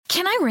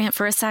Can I rant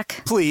for a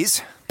sec?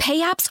 Please. Pay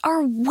apps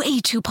are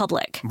way too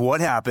public. What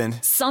happened?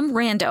 Some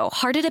rando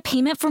hearted a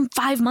payment from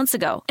 5 months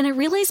ago, and I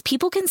realized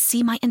people can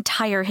see my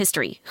entire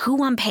history,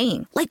 who I'm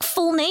paying, like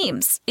full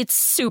names. It's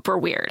super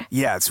weird.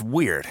 Yeah, it's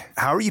weird.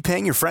 How are you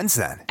paying your friends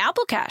then?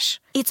 Apple Cash.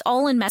 It's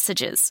all in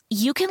messages.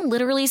 You can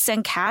literally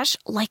send cash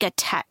like a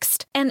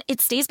text, and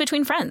it stays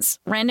between friends.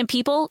 Random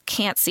people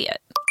can't see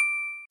it.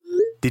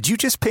 Did you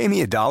just pay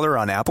me $1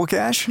 on Apple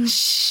Cash?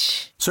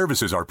 Shh.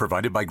 Services are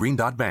provided by Green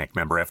Dot Bank.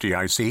 Member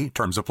FDIC.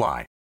 Terms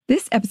apply.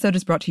 This episode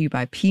is brought to you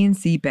by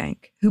PNC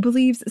Bank, who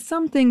believes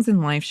some things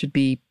in life should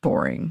be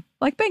boring,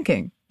 like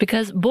banking.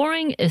 Because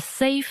boring is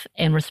safe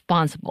and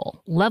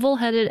responsible,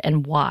 level-headed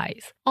and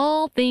wise.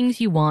 All things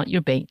you want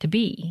your bank to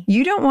be.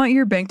 You don't want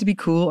your bank to be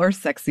cool or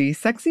sexy.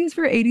 Sexy is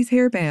for 80s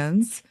hair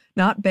bands,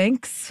 not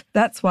banks.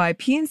 That's why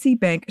PNC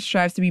Bank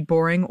strives to be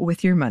boring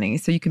with your money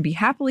so you can be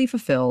happily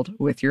fulfilled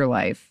with your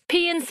life.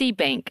 PNC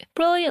Bank,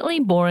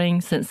 brilliantly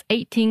boring since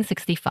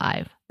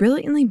 1865.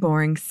 Brilliantly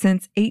Boring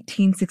Since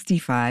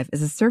 1865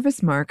 is a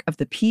service mark of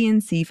the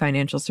PNC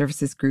Financial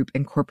Services Group,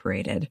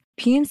 Incorporated.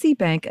 PNC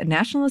Bank, a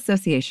National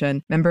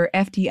Association, member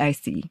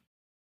FDIC.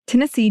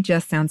 Tennessee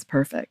just sounds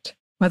perfect,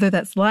 whether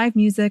that's live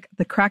music,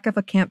 the crack of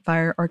a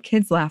campfire, or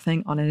kids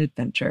laughing on an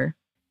adventure.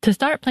 To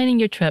start planning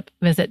your trip,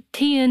 visit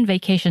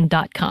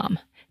tnvacation.com.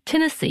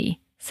 Tennessee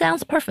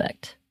sounds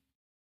perfect.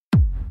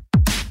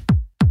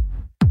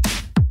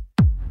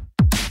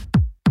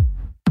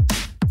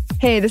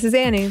 Hey, this is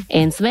Annie.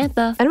 And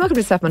Samantha. And welcome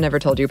to Stuff Mom Never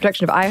Told You, a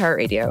production of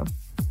iHeartRadio.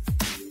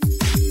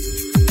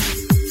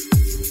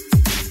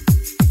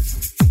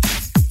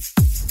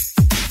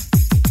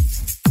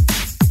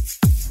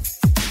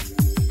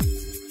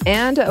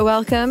 And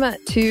welcome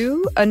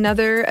to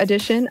another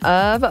edition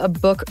of a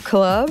book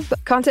club.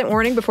 Content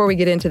warning before we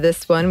get into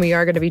this one. We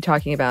are going to be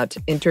talking about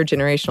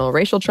intergenerational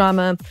racial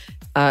trauma,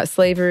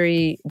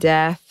 slavery,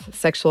 death,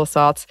 sexual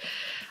assaults.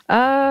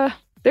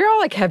 They're all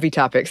like heavy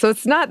topics. So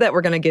it's not that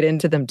we're going to get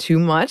into them too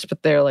much,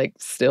 but they're like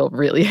still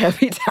really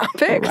heavy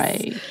topics.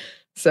 Right.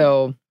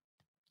 So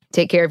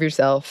take care of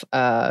yourself.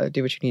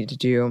 Do what you need to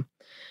do.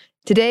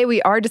 Today,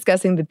 we are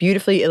discussing the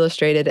beautifully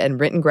illustrated and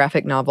written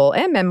graphic novel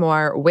and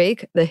memoir,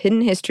 Wake, The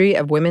Hidden History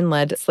of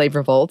Women-Led Slave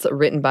Revolts,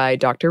 written by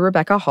Dr.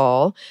 Rebecca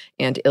Hall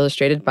and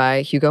illustrated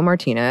by Hugo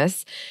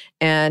Martinez.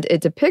 And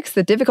it depicts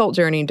the difficult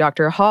journey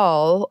Dr.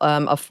 Hall,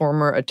 a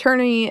former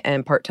attorney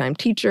and part-time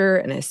teacher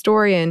and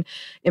historian,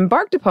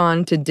 embarked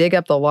upon to dig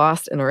up the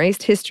lost and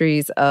erased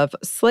histories of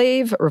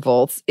slave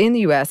revolts in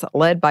the U.S.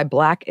 led by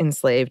Black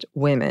enslaved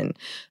women.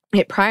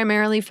 It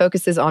primarily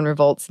focuses on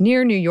revolts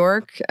near New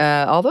York,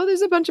 although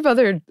there's a bunch of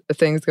other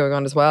things going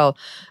on as well.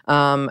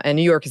 And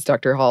New York is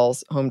Dr.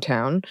 Hall's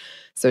hometown,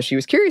 so she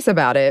was curious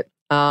about it.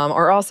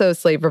 Or also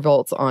slave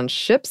revolts on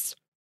ships.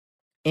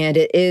 And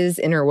it is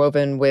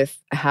interwoven with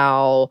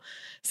how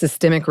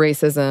systemic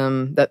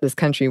racism that this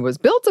country was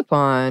built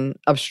upon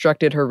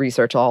obstructed her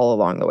research all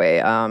along the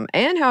way,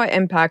 and how it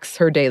impacts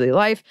her daily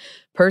life,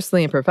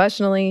 personally and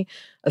professionally,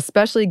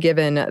 especially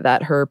given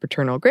that her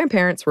paternal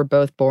grandparents were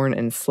both born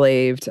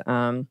enslaved,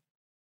 and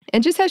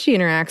just how she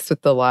interacts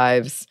with the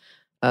lives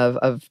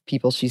of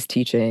people she's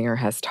teaching or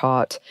has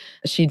taught.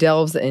 She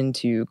delves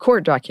into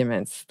court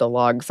documents, the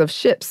logs of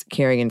ships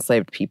carrying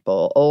enslaved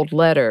people, old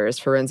letters,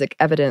 forensic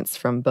evidence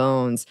from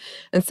bones,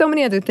 and so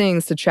many other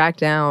things to track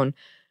down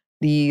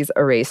these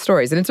erased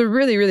stories. And it's a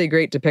really, really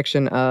great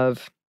depiction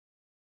of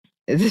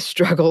the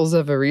struggles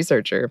of a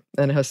researcher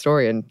and a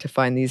historian to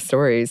find these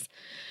stories.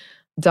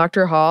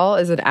 Dr. Hall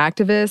is an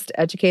activist,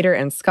 educator,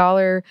 and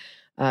scholar.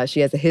 She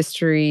has a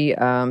history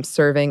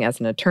serving as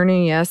an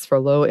attorney, yes,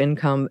 for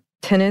low-income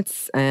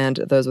tenants and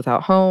those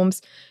without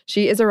homes.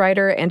 She is a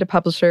writer and a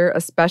publisher,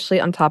 especially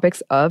on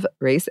topics of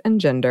race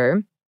and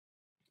gender.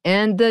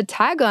 And the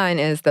tagline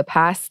is, "The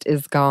past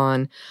is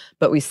gone,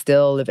 but we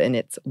still live in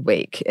its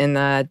wake." And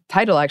the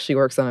title actually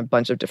works on a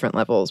bunch of different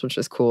levels, which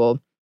is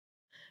cool.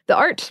 The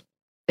art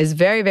is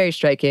very, very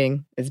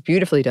striking. It's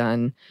beautifully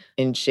done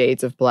in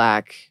shades of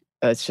black.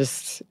 It's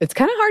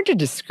kind of hard to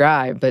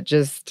describe, but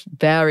just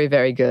very,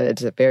 very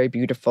good, very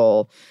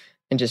beautiful,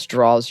 and just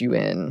draws you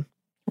in.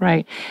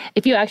 Right.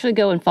 If you actually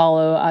go and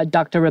follow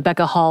Dr.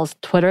 Rebecca Hall's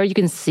Twitter, you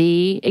can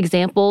see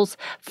examples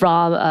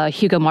from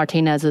Hugo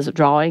Martinez's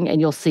drawing, and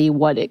you'll see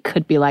what it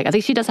could be like. I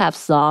think she does have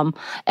some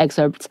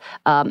excerpts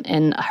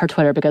in her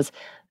Twitter, because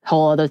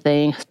whole other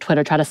thing,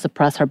 Twitter tried to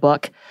suppress her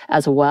book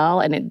as well,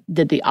 and it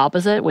did the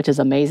opposite, which is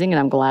amazing, and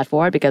I'm glad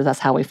for it, because that's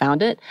how we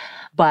found it.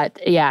 But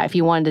yeah, if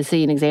you wanted to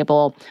see an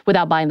example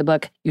without buying the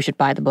book, you should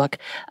buy the book.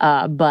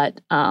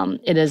 But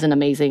it is an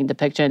amazing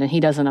depiction, and he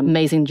does an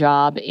amazing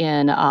job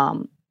in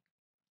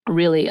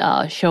really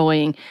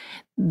showing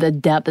the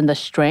depth and the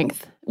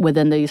strength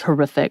within these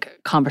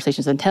horrific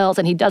conversations and tales.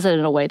 And he does it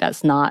in a way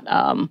that's not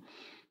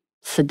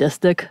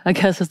sadistic, I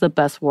guess is the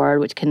best word,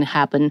 which can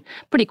happen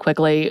pretty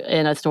quickly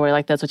in a story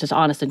like this, which is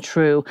honest and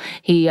true.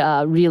 He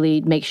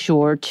really makes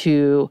sure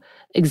to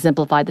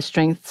exemplify the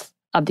strengths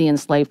of the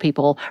enslaved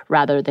people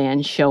rather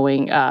than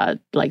showing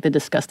like the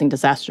disgusting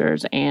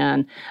disasters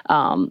and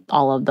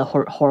all of the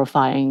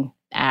horrifying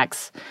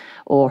acts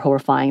or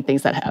horrifying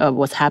things that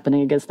was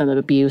happening against them, the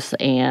abuse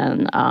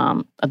and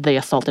the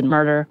assault and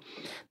murder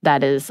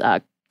that is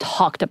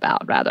talked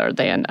about rather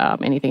than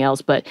anything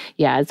else. But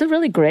yeah, it's a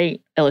really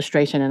great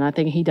illustration, and I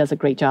think he does a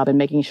great job in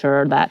making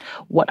sure that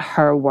what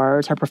her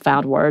words, her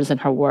profound words, and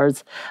her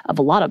words of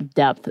a lot of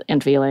depth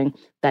and feeling,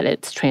 that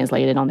it's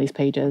translated on these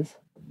pages.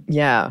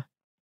 Yeah.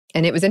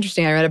 And it was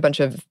interesting. I read a bunch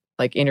of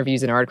like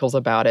interviews and articles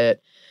about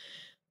it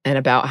and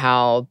about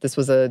how this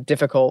was a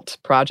difficult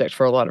project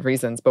for a lot of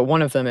reasons. But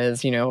one of them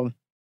is,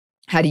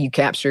 how do you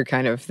capture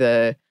kind of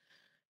the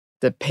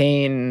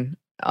pain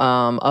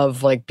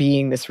of like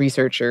being this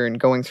researcher and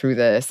going through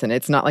this? And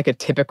it's not like a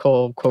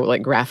typical quote,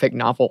 like graphic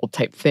novel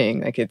type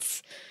thing. Like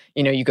it's,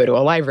 you go to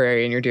a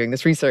library and you're doing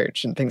this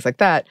research and things like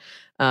that.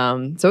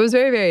 So it was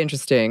very, very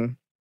interesting.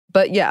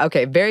 But yeah,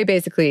 okay, very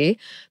basically,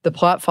 the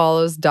plot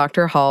follows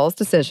Dr. Hall's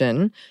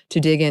decision to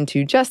dig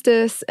into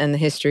justice and the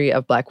history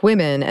of Black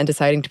women and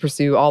deciding to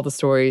pursue all the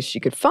stories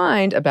she could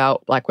find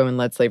about Black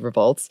women-led slave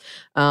revolts.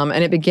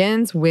 And it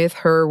begins with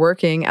her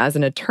working as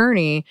an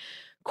attorney,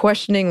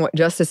 questioning what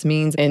justice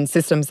means in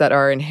systems that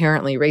are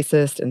inherently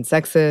racist and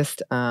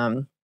sexist,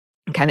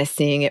 kind of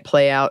seeing it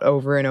play out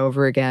over and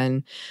over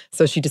again.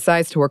 So she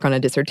decides to work on a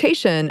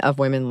dissertation of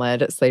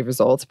women-led slave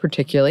revolts,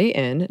 particularly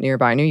in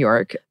nearby New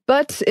York.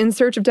 But in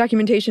search of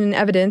documentation and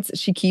evidence,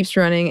 she keeps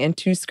running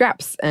into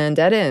scraps and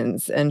dead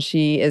ends. And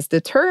she is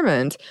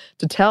determined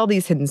to tell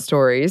these hidden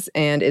stories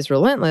and is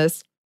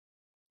relentless.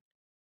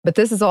 But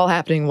this is all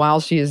happening while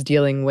she is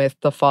dealing with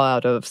the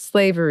fallout of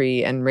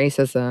slavery and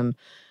racism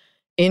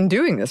in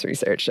doing this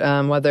research,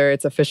 whether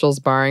it's officials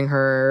barring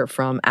her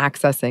from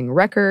accessing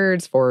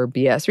records for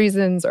BS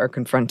reasons or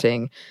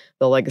confronting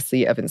the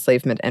legacy of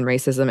enslavement and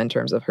racism in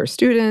terms of her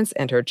students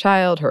and her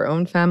child, her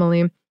own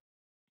family,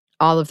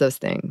 all of those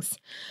things.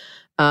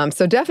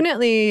 So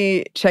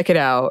definitely check it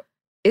out.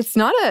 It's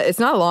not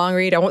a long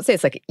read. I won't say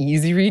it's like an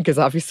easy read because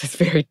obviously it's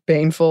very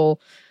painful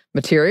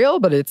material,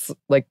 but it's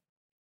like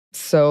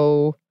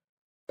so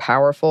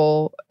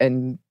powerful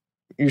and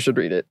you should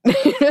read it.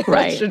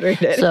 Right. You should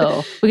read it.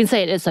 So we can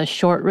say it's a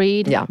short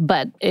read,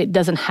 but it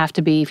doesn't have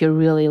to be if you're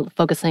really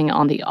focusing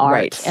on the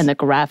art and the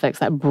graphics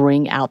that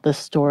bring out the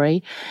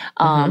story.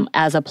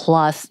 As a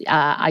plus,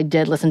 I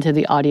did listen to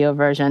the audio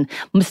version,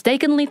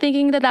 mistakenly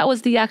thinking that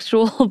was the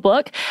actual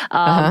book,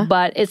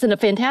 but it's a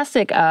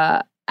fantastic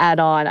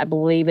add-on. I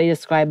believe they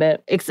describe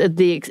it.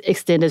 The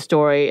extended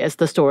story is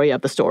the story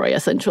of the story,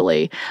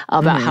 essentially,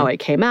 about how it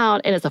came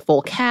out. And it's a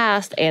full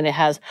cast, and it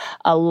has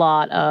a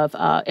lot of,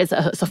 it's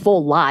a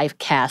full live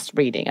cast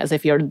reading, as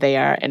if you're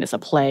there and it's a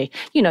play.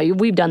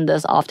 We've done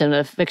this often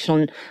with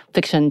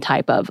fiction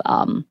type of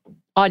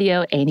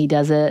audio. Annie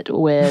does it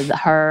with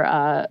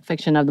her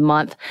fiction of the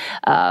month.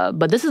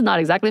 But this is not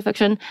exactly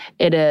fiction.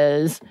 It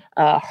is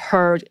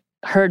her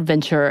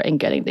adventure in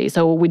getting these.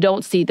 So we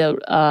don't see the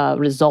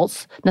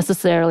results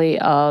necessarily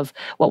of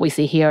what we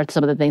see here,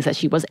 some of the things that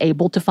she was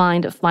able to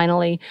find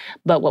finally,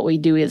 but what we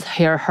do is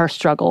hear her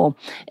struggle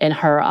and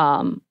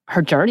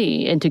her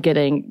journey into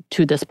getting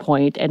to this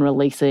point and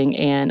releasing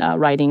and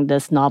writing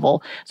this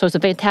novel. So it's a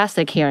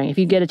fantastic hearing. If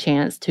you get a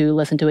chance to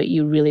listen to it,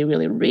 you really,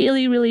 really,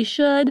 really, really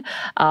should,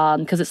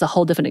 because it's a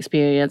whole different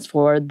experience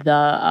for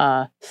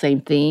the same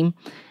theme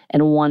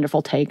and a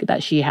wonderful take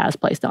that she has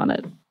placed on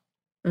it.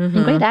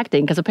 And great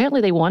acting, because apparently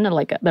they won,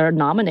 they're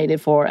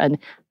nominated for I'm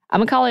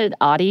going to call it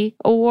Audie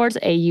Awards,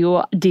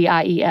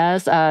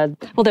 AUDIES.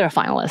 They're a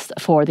finalist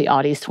for the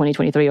Audie's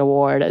 2023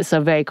 award.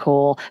 So very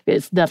cool.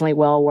 It's definitely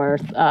well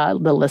worth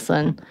the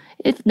listen.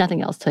 If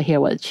nothing else, to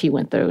hear what she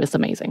went through is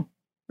amazing.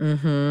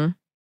 And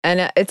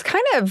it's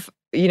kind of,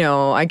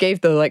 I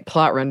gave the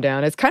plot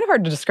rundown. It's kind of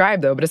hard to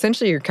describe though, but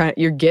essentially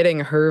you're getting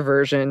her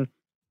version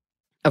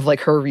of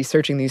her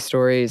researching these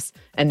stories,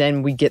 and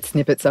then we get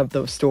snippets of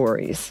those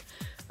stories.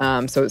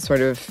 So it's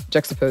sort of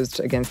juxtaposed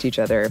against each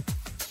other.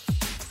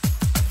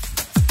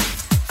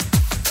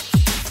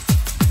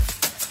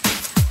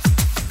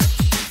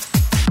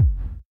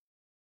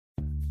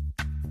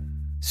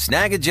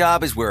 Snag a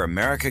Job is where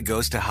America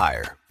goes to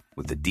hire,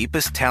 with the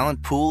deepest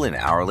talent pool in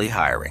hourly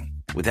hiring.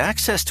 With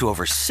access to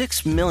over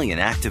 6 million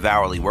active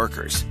hourly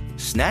workers,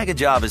 Snag a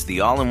Job is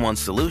the all-in-one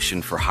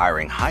solution for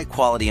hiring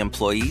high-quality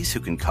employees who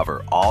can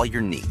cover all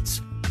your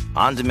needs.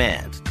 On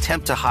demand,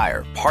 temp to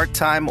hire,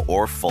 part-time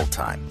or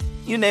full-time.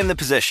 You name the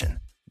position: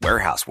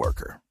 warehouse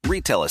worker,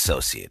 retail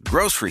associate,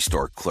 grocery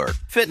store clerk,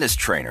 fitness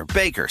trainer,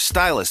 baker,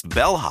 stylist,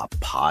 bellhop,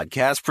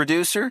 podcast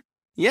producer.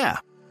 Yeah,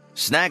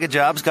 Snag a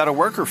Job's got a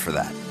worker for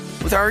that.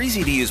 With our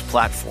easy-to-use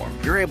platform,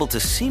 you're able to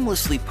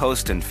seamlessly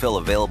post and fill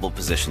available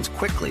positions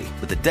quickly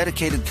with a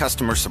dedicated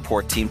customer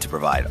support team to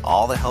provide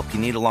all the help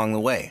you need along the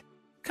way.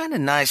 Kind of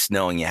nice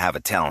knowing you have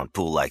a talent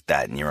pool like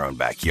that in your own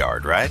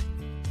backyard, right?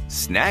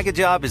 Snag a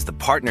Job is the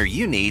partner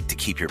you need to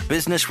keep your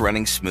business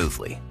running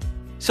smoothly.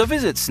 So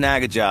visit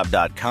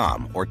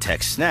snagajob.com or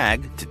text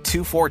SNAG to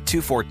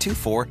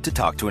 242424 to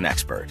talk to an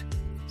expert.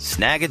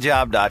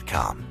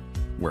 Snagajob.com,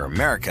 where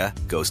America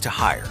goes to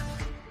hire.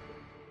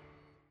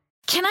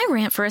 Can I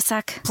rant for a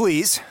sec?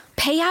 Please.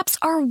 Pay apps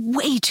are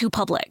way too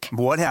public.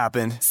 What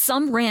happened?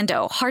 Some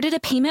rando hearted a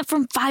payment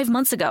from 5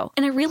 months ago,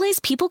 and I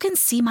realized people can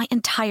see my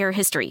entire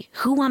history,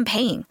 who I'm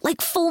paying, like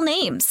full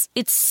names.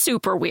 It's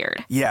super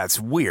weird. Yeah,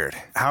 it's weird.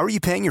 How are you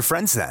paying your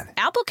friends then?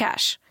 Apple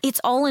Cash. It's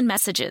all in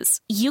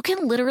messages. You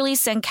can literally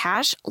send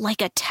cash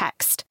like a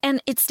text,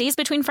 and it stays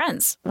between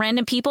friends.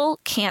 Random people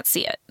can't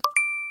see it.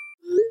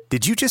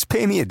 Did you just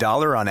pay me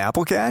 $1 on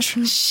Apple Cash?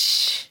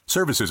 Shh.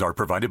 Services are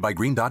provided by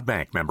Green Dot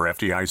Bank, member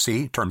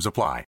FDIC. Terms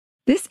apply.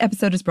 This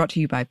episode is brought to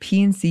you by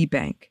PNC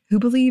Bank, who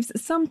believes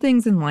some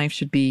things in life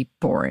should be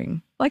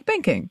boring, like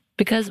banking.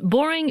 Because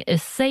boring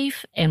is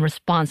safe and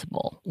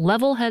responsible,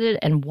 level-headed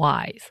and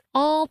wise.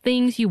 All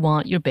things you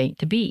want your bank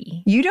to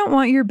be. You don't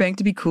want your bank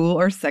to be cool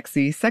or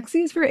sexy.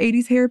 Sexy is for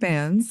 80s hair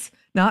bands,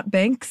 not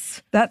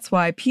banks. That's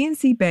why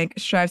PNC Bank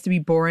strives to be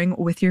boring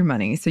with your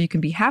money so you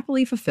can be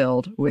happily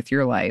fulfilled with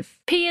your life.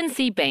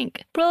 PNC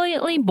Bank,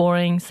 brilliantly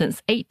boring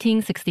since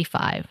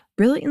 1865.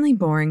 Brilliantly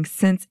Boring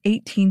Since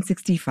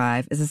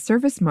 1865 is a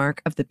service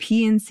mark of the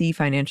PNC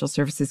Financial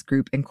Services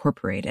Group,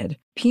 Incorporated.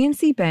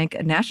 PNC Bank,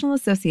 a National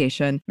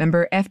Association,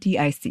 member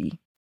FDIC.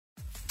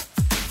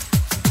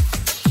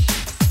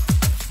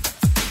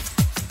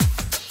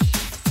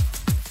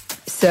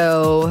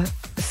 So,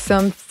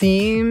 some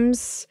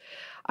themes,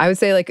 I would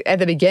say, like at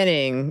the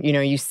beginning,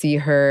 you see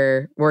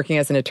her working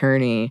as an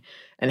attorney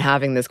and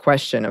having this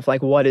question of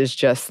like, what is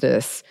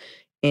justice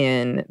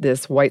in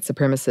this white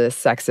supremacist,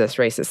 sexist,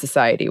 racist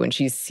society, when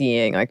she's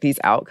seeing like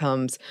these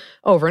outcomes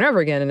over and over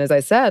again. And as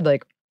I said,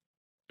 like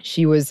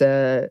she was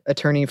a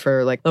attorney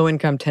for like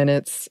low-income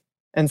tenants.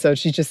 And so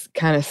she's just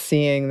kind of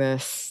seeing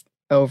this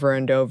over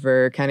and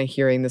over, kind of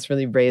hearing this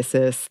really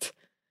racist,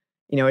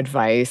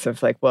 advice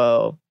of like,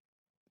 well,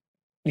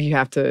 you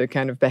have to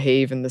kind of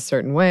behave in this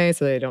certain way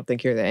so they don't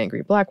think you're the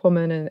angry Black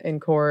woman in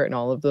court and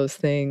all of those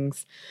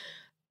things.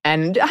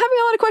 And having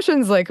a lot of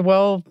questions like,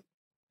 well,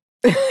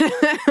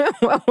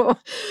 well,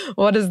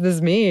 what does this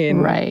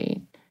mean?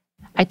 Right.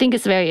 I think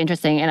it's very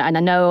interesting. And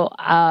I know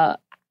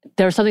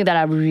there was something that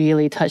I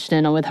really touched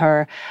in on with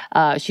her.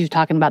 She was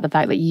talking about the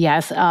fact that,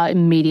 yes,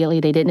 immediately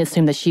they didn't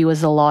assume that she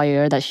was a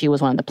lawyer, that she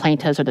was one of the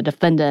plaintiffs or the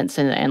defendants,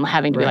 and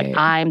having to be like,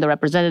 I'm the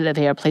representative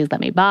here, please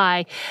let me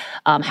by.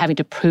 Having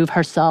to prove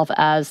herself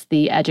as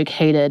the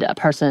educated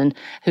person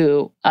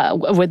who,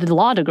 with the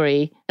law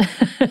degree,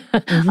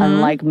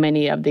 unlike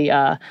many of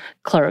the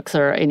clerks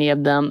or any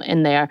of them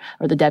in there,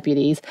 or the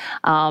deputies.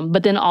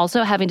 But then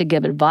also having to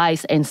give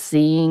advice and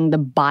seeing the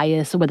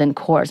bias within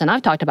courts. And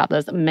I've talked about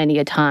this many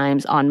a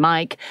times on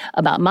mic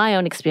about my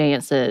own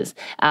experiences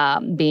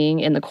being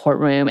in the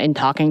courtroom and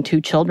talking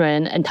to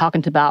children and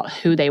talking about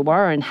who they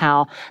were and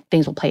how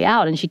things will play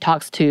out. And she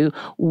talks to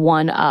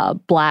one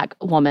Black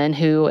woman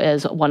who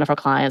is one of her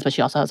clients, but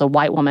she also has a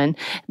white woman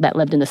that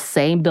lived in the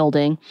same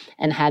building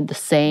and had the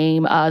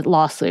same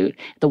lawsuit.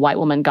 The white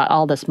woman got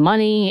all this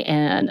money,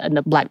 and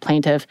the Black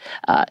plaintiff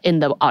in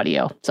the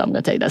audio. So I'm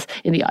going to take this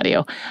in the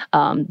audio.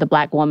 The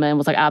Black woman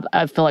was like,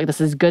 I feel like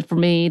this is good for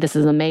me. This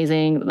is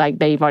amazing. Like,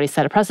 they've already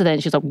set a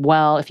precedent. She's like,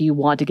 well, if you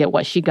want to get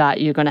what she got,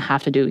 you're going to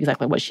have to do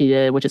exactly what she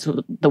did, which is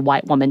the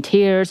white woman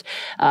tears,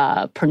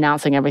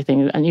 pronouncing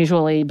everything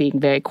unusually, being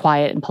very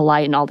quiet and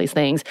polite and all these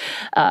things.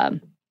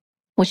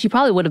 Well, she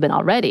probably would have been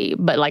already,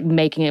 but like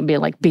making it be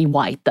like, be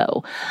white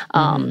though.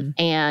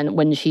 And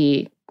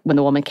when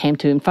the woman came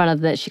to in front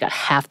of it, she got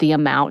half the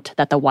amount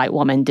that the white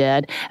woman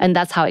did. And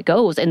that's how it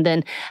goes. And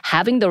then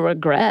having the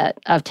regret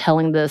of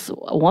telling this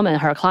woman,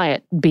 her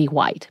client, be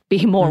white,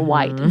 be more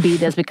white, be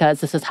this,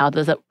 because this is how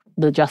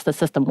the justice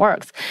system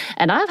works.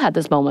 And I've had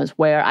these moments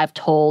where I've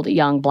told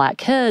young Black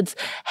kids,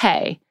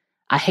 hey,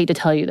 I hate to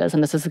tell you this,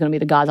 and this is going to be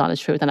the God's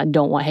honest truth, and I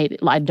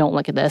don't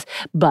look at this,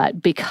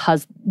 but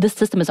because this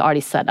system is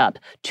already set up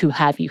to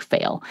have you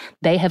fail.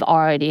 They have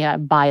already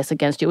had bias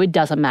against you. It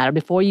doesn't matter.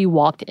 Before you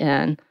walked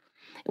in,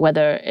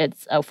 whether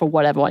it's for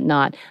whatever,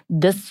 whatnot,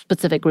 this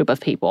specific group of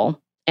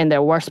people, and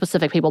there were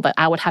specific people that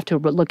I would have to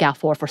look out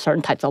for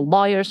certain types of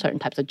lawyers, certain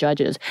types of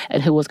judges,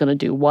 and who was going to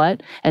do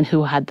what, and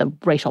who had the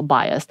racial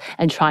bias,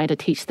 and trying to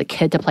teach the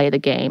kid to play the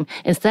game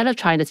instead of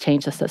trying to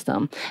change the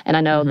system. And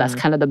I know that's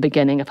kind of the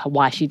beginning of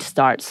why she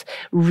starts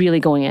really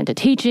going into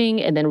teaching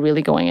and then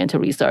really going into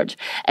research.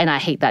 And I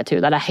hate that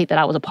too, I hate that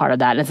I was a part of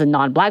that. And as a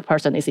non-Black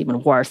person, it's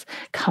even worse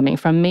coming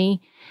from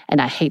me.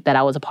 And I hate that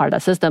I was a part of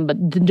that system,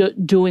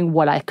 but doing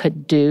what I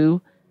could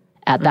do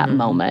at that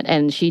moment.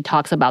 And she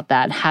talks about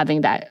that,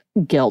 having that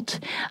guilt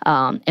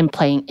and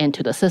playing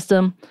into the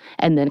system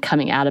and then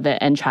coming out of it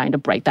and trying to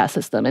break that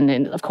system. And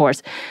then, of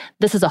course,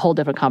 this is a whole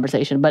different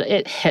conversation, but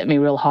it hit me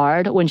real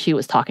hard when she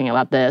was talking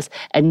about this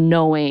and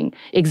knowing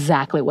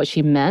exactly what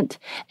she meant.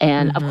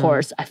 And of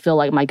course, I feel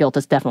like my guilt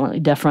is definitely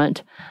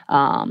different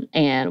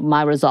and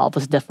my resolve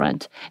was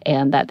different.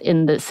 And that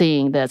in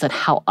seeing this and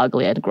how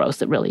ugly and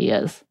gross it really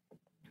is.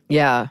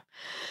 Yeah.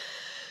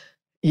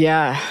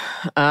 Yeah.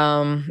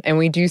 And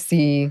we do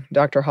see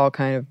Dr. Hall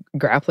kind of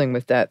grappling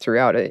with that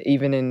throughout it,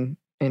 even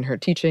in her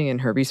teaching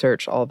and her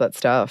research, all of that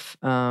stuff.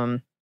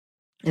 And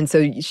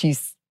so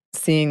she's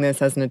seeing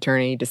this as an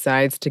attorney,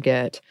 decides to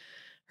get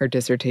her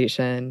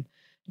dissertation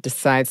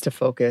decides to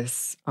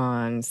focus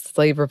on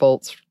slave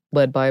revolts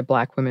led by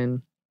Black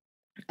women.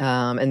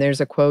 And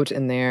there's a quote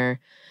in there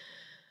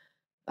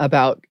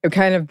about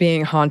kind of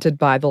being haunted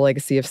by the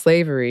legacy of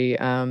slavery.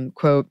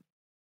 Quote,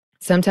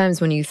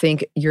 "Sometimes when you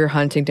think you're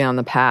hunting down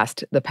the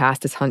past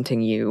is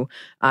hunting you.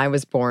 I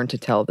was born to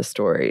tell the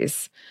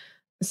stories."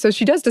 So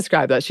she does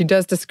describe that. She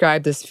does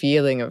describe this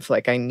feeling of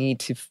like, I need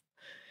to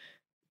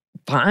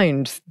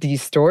find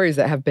these stories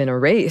that have been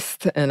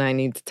erased and I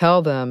need to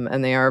tell them.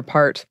 And they are a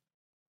part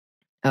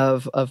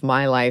of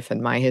my life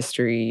and my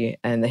history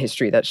and the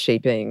history that's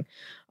shaping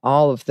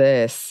all of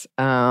this.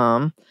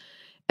 And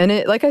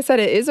it, like I said,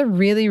 it is a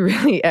really,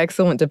 really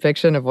excellent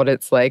depiction of what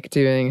it's like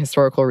doing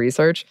historical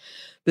research.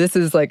 This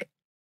is like,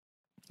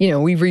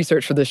 we've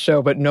researched for this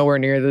show, but nowhere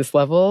near this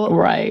level.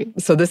 Right.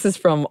 So this is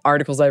from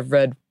articles I've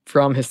read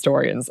from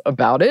historians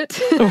about it,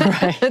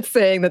 right.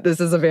 saying that this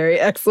is a very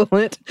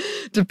excellent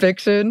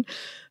depiction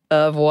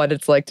of what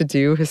it's like to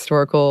do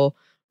historical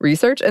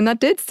research. And that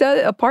did set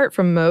it apart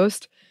from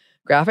most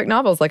graphic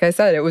novels. Like I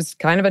said, it was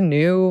kind of a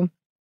new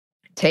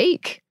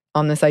take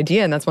on this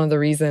idea. And that's one of the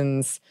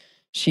reasons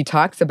she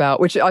talks about,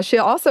 which she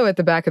also at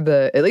the back of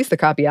at least the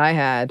copy I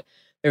had,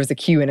 there was a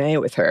Q&A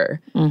with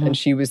her. Mm-hmm. And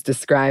she was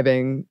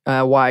describing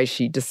why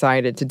she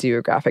decided to do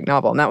a graphic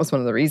novel. And that was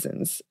one of the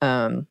reasons.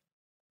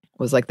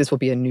 Was like, this will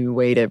be a new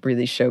way to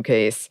really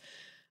showcase,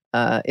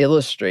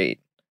 illustrate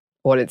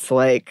what it's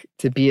like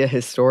to be a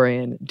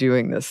historian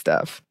doing this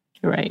stuff.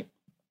 Right.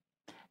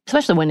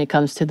 Especially when it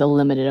comes to the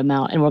limited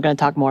amount, and we're going to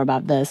talk more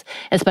about this,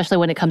 especially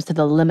when it comes to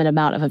the limited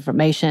amount of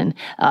information,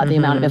 the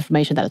amount of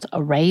information that is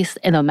erased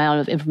and the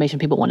amount of information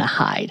people want to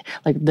hide.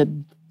 Like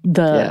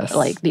Yes.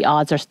 like the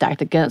odds are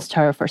stacked against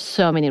her for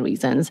so many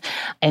reasons,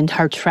 and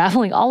her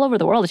traveling all over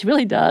the world. She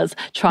really does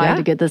try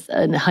to get this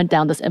and hunt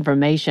down this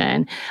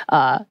information.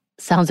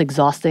 Sounds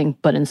exhausting,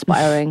 but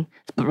inspiring.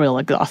 It's real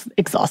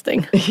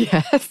exhausting.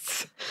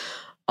 Yes.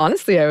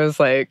 Honestly, I was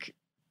like,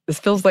 this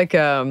feels like,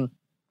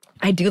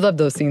 I do love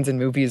those scenes in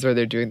movies where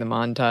they're doing the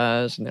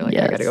montage and they're like,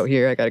 I gotta go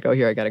here, I gotta go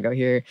here, I gotta go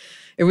here.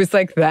 It was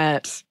like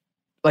that.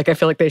 Like, I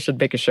feel like they should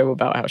make a show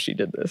about how she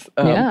did this.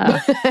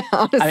 Yeah.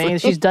 Honestly. I mean,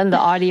 she's done the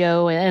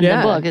audio and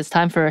the book. It's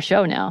time for a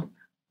show now.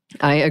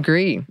 I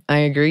agree.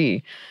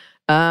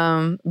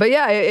 But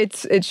yeah,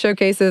 it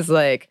showcases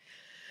like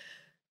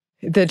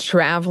the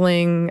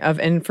traveling of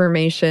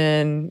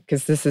information,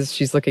 because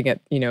she's looking at,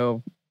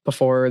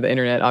 before the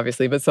internet,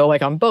 obviously, but so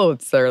like on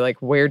boats, or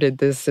like, where did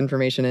this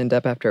information end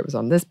up after it was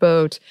on this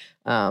boat?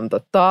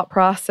 The thought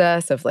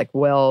process of like,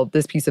 well,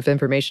 this piece of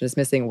information is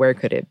missing, where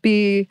could it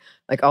be?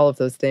 Like all of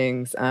those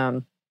things.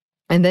 And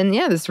then,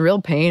 this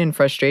real pain and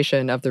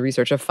frustration of the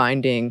research of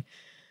finding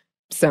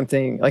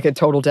something like a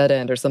total dead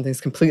end or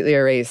something's completely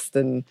erased,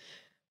 and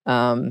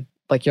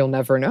like you'll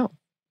never know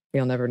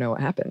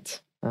what happened.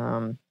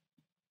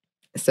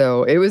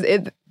 So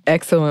it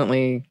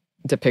excellently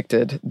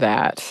depicted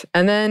that.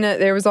 And then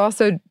there was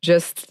also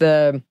just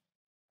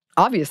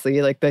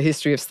obviously like the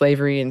history of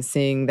slavery and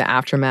seeing the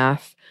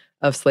aftermath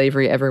of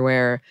slavery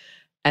everywhere.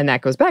 And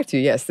that goes back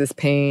to, this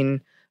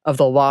pain of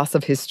the loss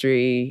of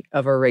history,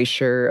 of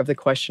erasure, of the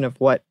question of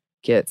what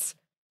gets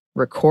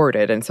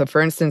recorded. And so,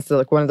 for instance,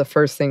 like one of the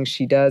first things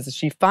she does is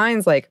she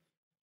finds like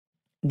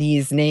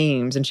these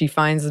names, and she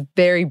finds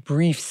very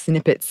brief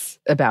snippets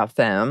about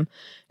them,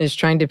 and is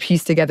trying to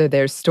piece together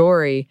their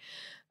story.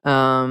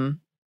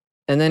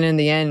 And then in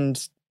the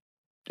end,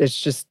 it's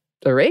just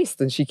erased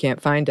and she can't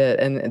find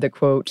it. And the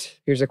quote,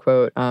 here's a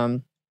quote,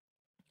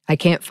 "I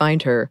can't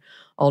find her.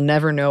 I'll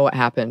never know what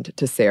happened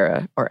to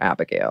Sarah or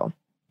Abigail."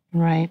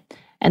 Right.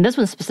 And this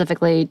one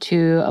specifically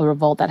to a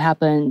revolt that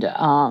happened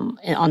on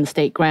the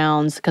state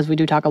grounds, because we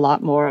do talk a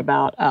lot more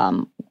about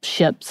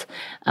ships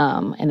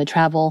and the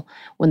travel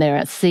when they're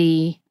at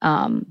sea,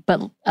 but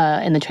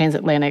in the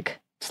transatlantic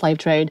slave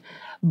trade.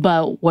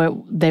 But where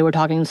they were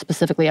talking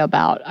specifically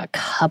about a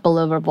couple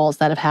of revolts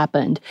that have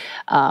happened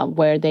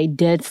where they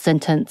did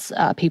sentence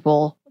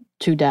people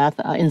to death,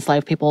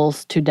 enslaved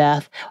peoples to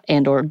death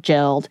and or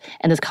jailed.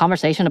 And this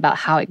conversation about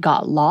how it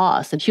got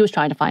lost. And she was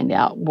trying to find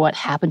out what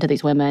happened to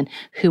these women,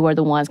 who were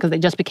the ones, because they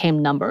just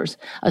became numbers,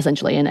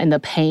 essentially. And the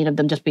pain of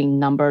them just being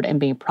numbered and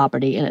being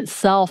property in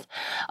itself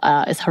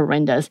is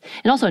horrendous.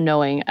 And also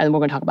knowing, and we're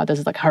going to talk about this,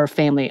 is like her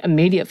family,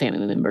 immediate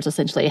family members,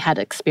 essentially had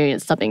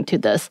experienced something to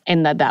this,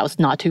 and that was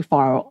not too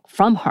far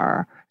from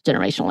her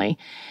generationally.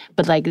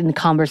 But like in the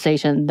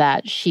conversation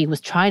that she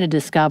was trying to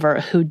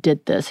discover who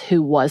did this,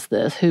 who was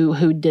this,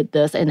 who did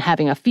this, and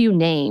having a few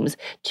names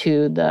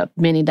to the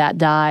many that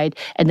died,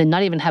 and then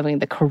not even having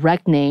the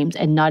correct names,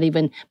 and not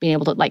even being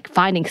able to like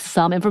finding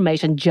some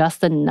information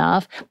just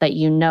enough that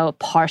you know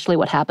partially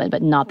what happened,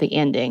 but not the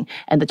ending,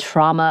 and the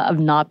trauma of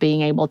not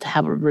being able to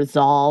have a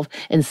resolve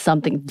in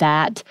something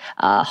that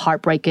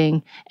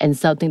heartbreaking and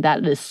something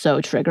that is so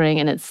triggering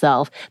in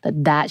itself,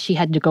 that she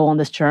had to go on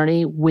this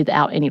journey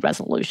without any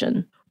resolution.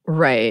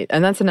 Right.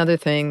 And that's another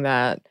thing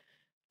that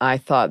I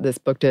thought this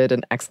book did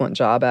an excellent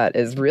job at,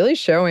 is really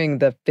showing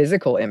the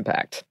physical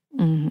impact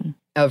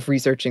of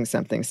researching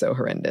something so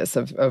horrendous,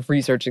 of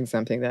researching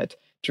something that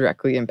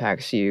directly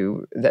impacts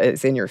you, that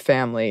is in your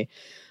family.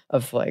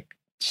 of like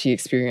she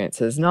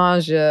experiences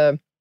nausea.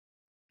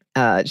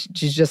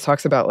 She just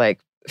talks about like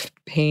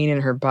pain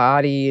in her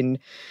body and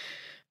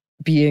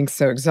being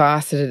so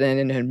exhausted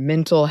and her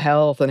mental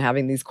health and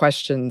having these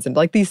questions and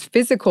like these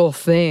physical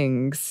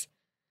things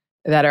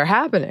that are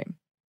happening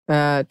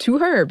to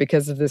her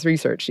because of this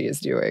research she is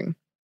doing,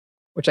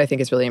 which I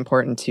think is really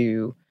important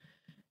to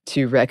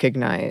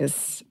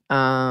recognize.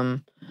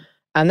 And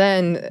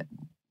then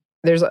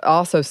there's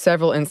also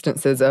several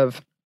instances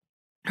of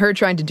her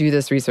trying to do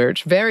this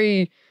research,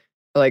 very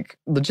like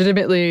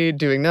legitimately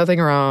doing nothing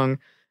wrong,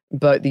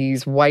 but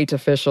these white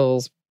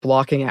officials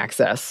blocking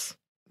access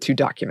to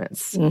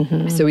documents.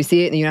 Mm-hmm. So we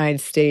see it in the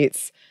United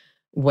States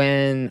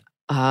when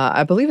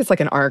I believe it's like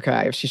an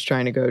archive she's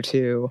trying to go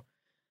to.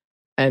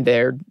 And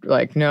they're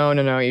like, no,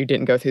 you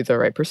didn't go through the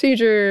right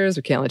procedures.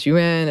 We can't let you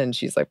in. And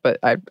she's like, but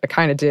I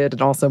kind of did.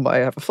 And also I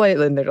have a flight.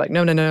 And they're like,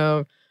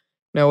 no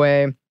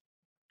way.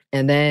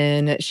 And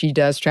then she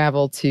does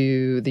travel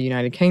to the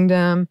United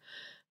Kingdom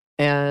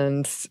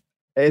and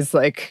is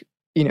like,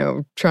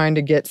 trying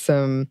to get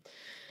some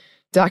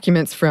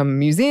documents from a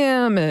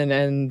museum,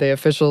 and the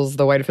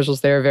white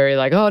officials there are very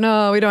like, oh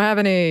no, we don't have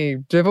any.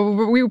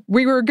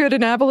 We were good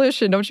in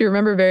abolition. Don't you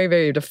remember? Very,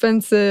 very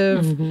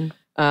defensive. Mm-hmm.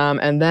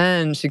 And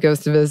then she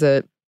goes to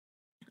visit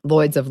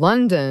Lloyd's of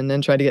London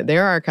and try to get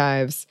their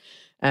archives.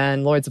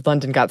 And Lloyd's of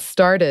London got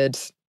started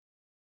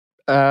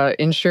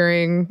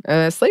insuring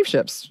slave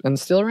ships and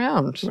still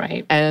around.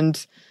 Right.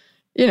 And,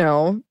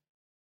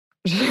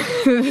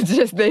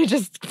 they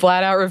just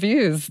flat out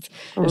refused.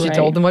 And she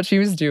told them what she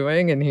was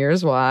doing and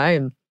here's why.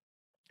 And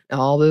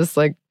all this,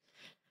 like,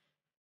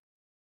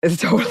 is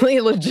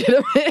totally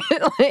legitimate.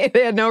 Like,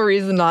 they had no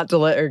reason not to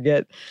let her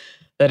get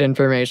that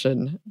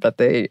information, but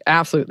they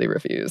absolutely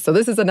refused. So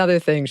this is another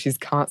thing she's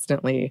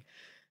constantly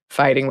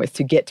fighting with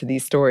to get to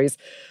these stories,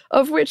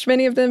 of which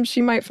many of them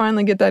she might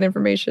finally get that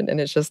information and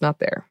it's just not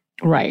there.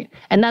 Right.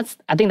 And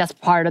I think that's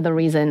part of the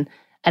reason,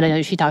 and I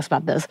know she talks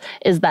about this,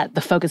 is that the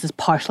focus is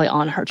partially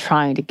on her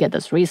trying to get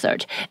this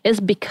research,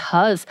 is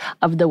because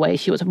of the way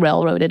she was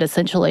railroaded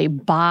essentially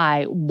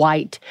by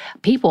white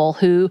people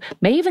who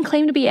may even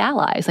claim to be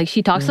allies. Like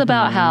she talks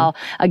about how,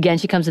 again,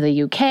 she comes to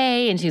the UK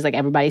and she's like,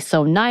 everybody's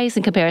so nice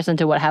in comparison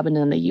to what happened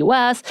in the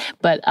US.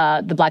 But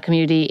the Black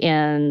community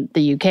in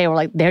the UK were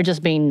like, they're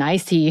just being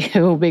nice to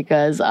you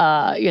because,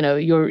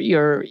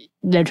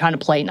 they're trying to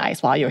play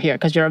nice while you're here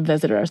because you're a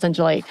visitor,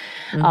 essentially.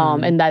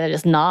 And that it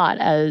is not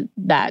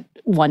that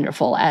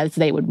wonderful as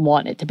they would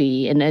want it to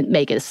be and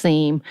make it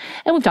seem.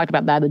 And we've talked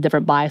about that, the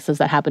different biases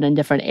that happen in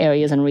different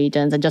areas and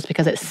regions. And just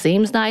because it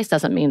seems nice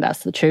doesn't mean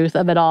that's the truth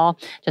of it all.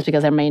 Just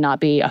because there may not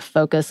be a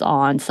focus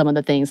on some of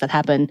the things that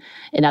happen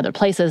in other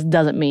places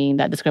doesn't mean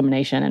that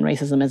discrimination and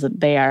racism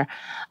isn't there.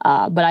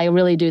 But I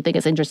really do think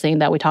it's interesting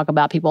that we talk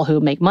about people who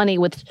make money,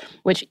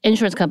 which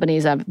insurance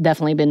companies have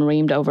definitely been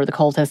reamed over the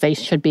coals as they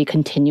should be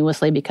continuously,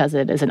 because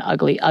it is an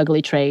ugly,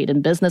 ugly trade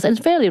in business and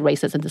it's fairly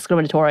racist and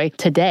discriminatory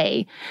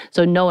today.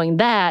 So knowing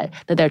that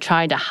they're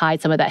trying to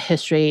hide some of that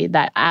history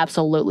that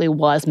absolutely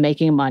was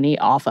making money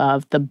off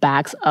of the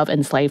backs of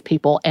enslaved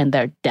people and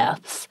their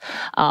deaths,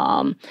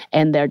 and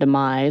their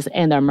demise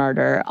and their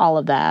murder, all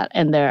of that,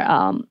 and their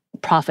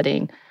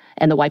profiting,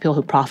 and the white people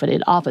who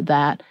profited off of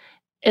that,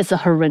 it's a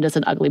horrendous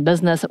and ugly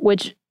business,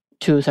 which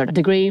to a certain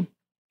degree,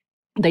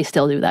 they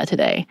still do that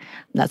today.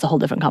 That's a whole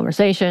different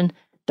conversation.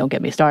 Don't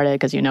get me started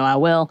because I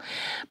will.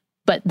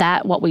 But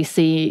what we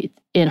see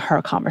in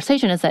her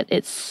conversation is that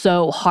it's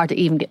so hard to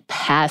even get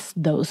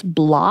past those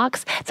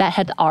blocks that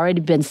had already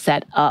been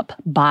set up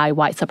by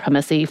white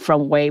supremacy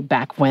from way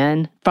back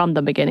when, from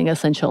the beginning,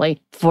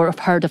 essentially. For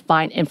her to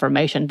find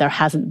information, there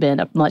hasn't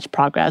been much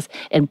progress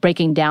in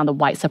breaking down the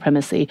white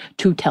supremacy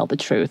to tell the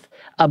truth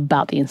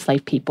about the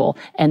enslaved people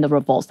and the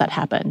revolts that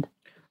happened.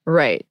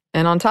 Right.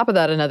 And on top of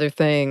that, another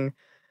thing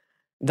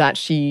that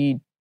she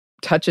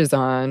touches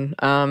on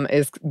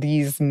is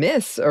these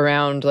myths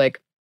around,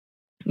 like,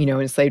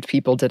 enslaved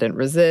people didn't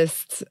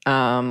resist,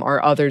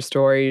 or other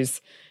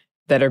stories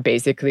that are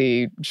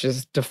basically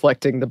just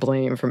deflecting the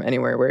blame from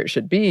anywhere where it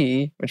should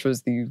be, which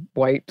was the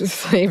white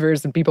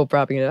slavers and people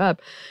propping it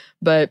up.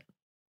 But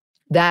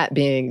that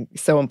being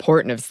so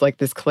important, it's like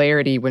this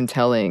clarity when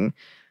telling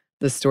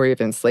the story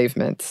of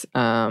enslavement,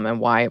 and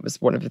why it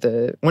was one of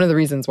the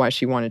reasons why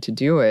she wanted to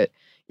do it,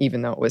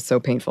 even though it was so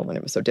painful and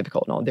it was so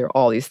difficult and there were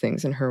all these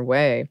things in her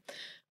way.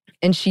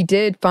 And she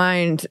did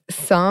find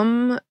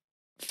some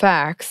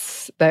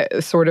facts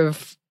that sort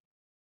of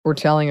were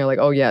telling her, like,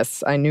 oh,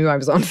 yes, I knew I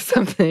was onto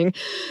something.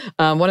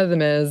 One of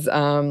them is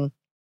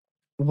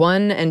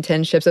 1 in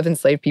 10 ships of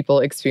enslaved people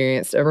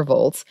experienced a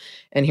revolt.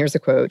 And here's a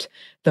quote: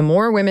 "The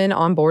more women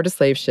on board a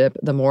slave ship,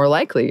 the more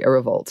likely a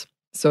revolt."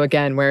 So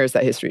again, where is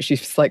that history?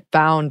 She's like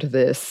found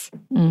this,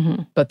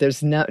 but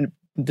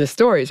the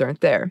stories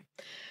aren't there.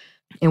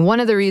 And one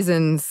of the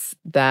reasons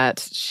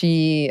that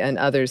she and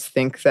others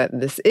think that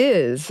this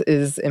is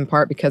in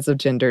part because of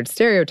gendered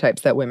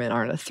stereotypes that women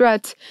aren't a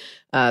threat.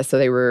 So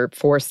they were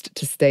forced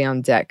to stay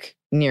on deck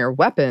near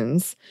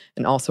weapons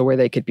and also where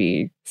they could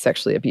be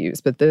sexually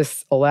abused. But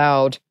this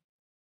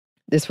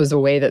was a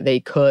way that they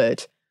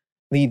could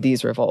lead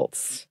these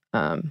revolts.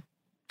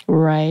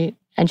 Right.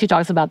 And she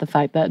talks about the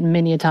fact that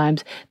many a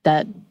times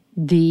that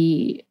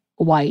the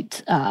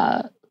white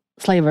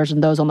slavers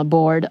and those on the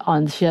board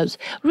on the ships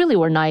really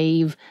were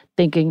naive,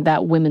 thinking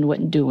that women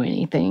wouldn't do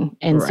anything.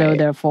 And so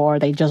therefore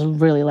they just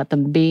really let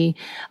them be.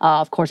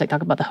 Of course, they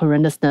talk about the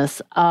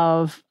horrendousness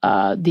of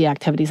the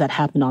activities that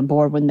happened on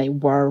board when they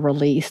were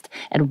released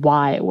and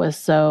why it was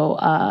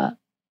so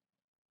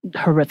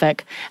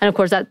horrific. And of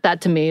course,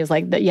 that to me is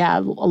like that. Yeah,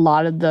 a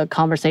lot of the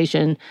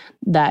conversation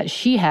that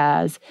she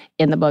has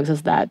in the books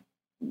is that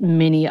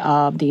many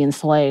of the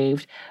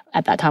enslaved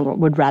at that time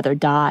would rather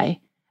die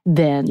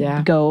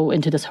than go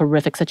into this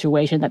horrific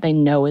situation that they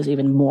know is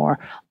even more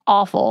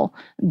awful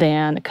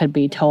than could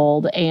be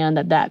told, and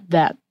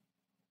that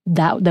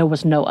there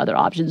was no other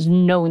options,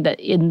 knowing that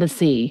in the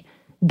sea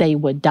they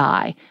would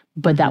die,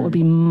 but that would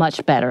be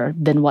much better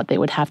than what they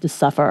would have to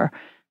suffer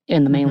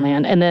in the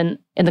mainland and then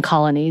in the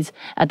colonies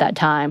at that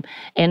time.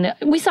 And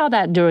we saw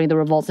that during the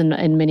revolts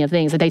in many of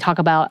things. They talk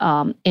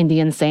about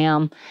Indian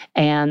Sam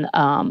and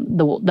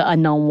the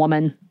unknown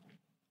woman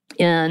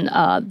in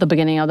the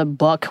beginning of the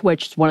book,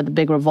 which is one of the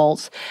big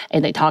revolts.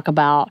 And they talk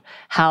about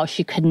how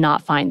she could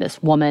not find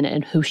this woman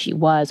and who she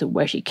was and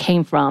where she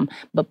came from,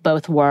 but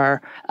both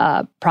were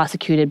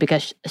prosecuted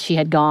because she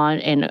had gone,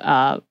 and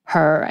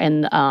her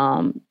and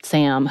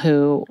Sam,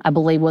 who I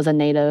believe was a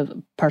native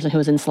person who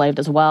was enslaved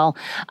as well,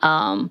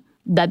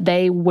 that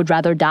they would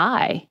rather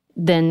die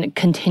than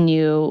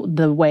continue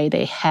the way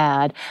they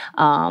had.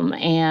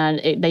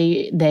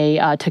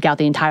 They took out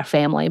the entire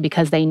family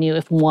because they knew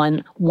if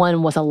one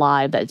was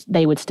alive, that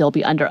they would still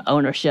be under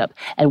ownership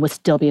and would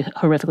still be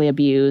horrifically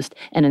abused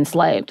and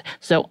enslaved.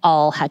 So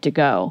all had to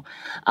go.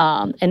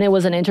 And it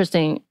was an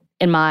interesting,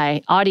 in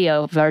my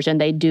audio version,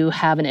 they do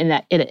have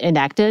an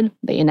enacted.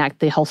 They enact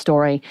the whole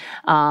story.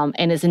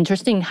 And it's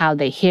interesting how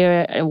they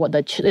hear it,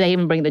 and they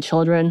even bring the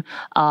children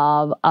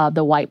of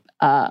the white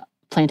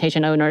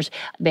plantation owners.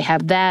 They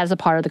have that as a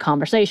part of the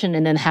conversation,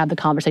 and then have the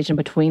conversation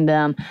between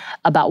them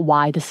about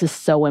why this is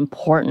so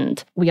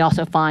important. We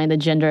also find the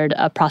gendered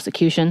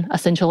prosecution.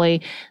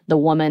 Essentially, the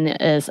woman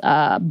is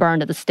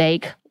burned at the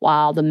stake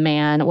while the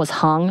man was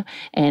hung,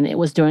 and it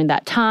was during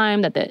that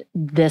time that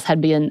this had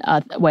been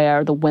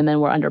where the women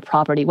were under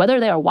property, whether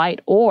they are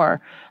white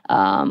or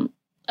of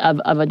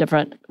a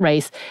different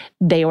race.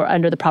 They were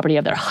under the property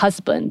of their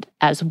husband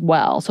as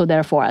well. So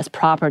therefore, as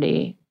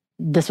property,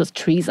 this was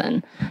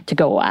treason to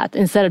go at.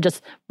 Instead of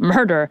just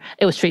murder,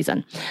 it was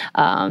treason.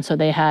 So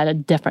they had a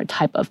different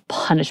type of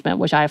punishment,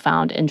 which I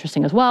found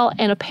interesting as well.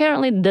 And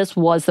apparently this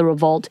was the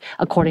revolt,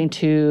 according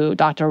to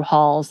Dr.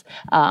 Hall's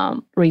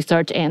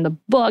research and the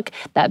book,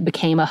 that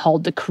became a whole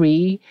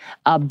decree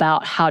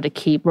about how to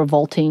keep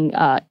revolting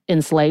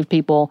enslaved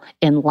people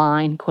in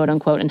line, quote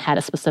unquote, and had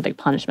a specific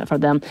punishment for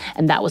them.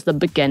 And that was the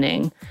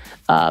beginning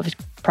of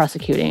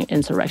prosecuting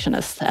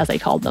insurrectionists, as they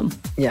called them.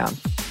 Yeah.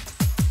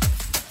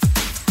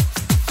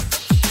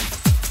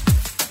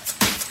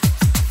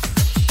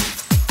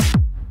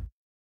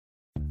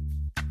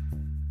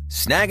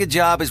 Snag a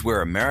Job is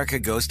where America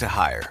goes to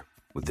hire,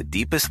 with the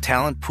deepest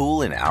talent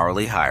pool in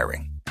hourly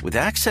hiring. With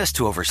access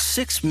to over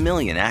 6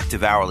 million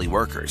active hourly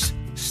workers,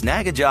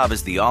 Snag a Job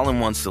is the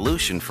all-in-one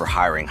solution for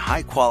hiring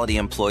high-quality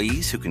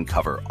employees who can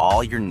cover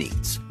all your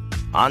needs.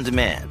 On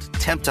demand,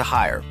 temp to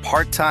hire,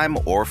 part-time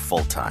or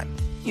full-time.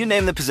 You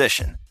name the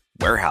position: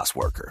 warehouse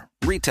worker,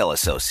 retail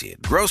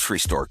associate, grocery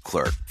store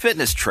clerk,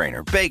 fitness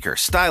trainer, baker,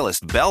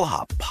 stylist,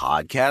 bellhop,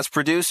 podcast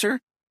producer.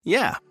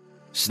 Yeah,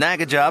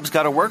 Snag a Job's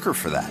got a worker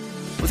for that.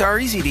 With our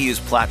easy-to-use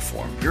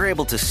platform, you're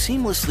able to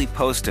seamlessly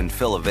post and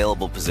fill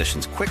available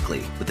positions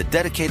quickly with a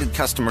dedicated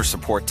customer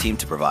support team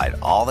to provide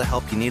all the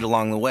help you need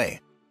along the way.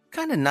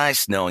 Kind of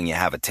nice knowing you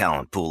have a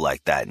talent pool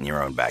like that in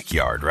your own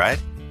backyard,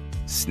 right?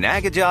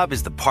 Snag a Job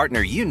is the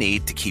partner you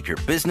need to keep your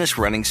business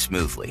running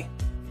smoothly.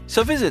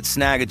 So visit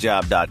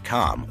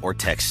snagajob.com or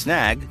text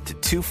SNAG to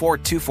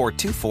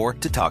 242424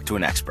 to talk to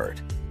an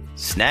expert.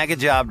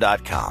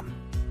 Snagajob.com,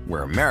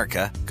 where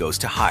America goes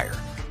to hire.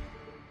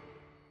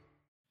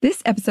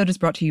 This episode is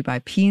brought to you by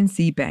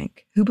PNC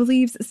Bank, who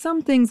believes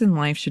some things in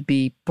life should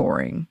be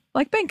boring,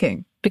 like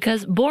banking.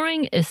 Because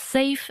boring is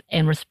safe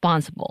and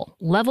responsible,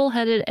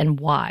 level-headed and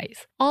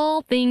wise.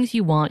 All things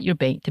you want your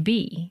bank to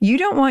be. You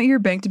don't want your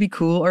bank to be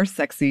cool or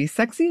sexy.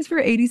 Sexy is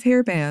for 80s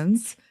hair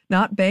bands,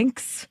 not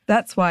banks.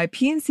 That's why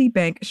PNC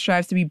Bank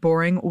strives to be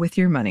boring with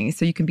your money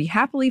so you can be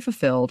happily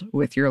fulfilled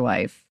with your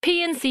life.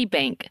 PNC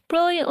Bank,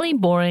 brilliantly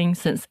boring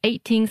since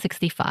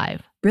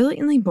 1865.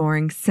 Brilliantly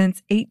Boring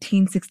Since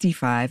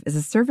 1865 is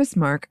a service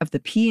mark of the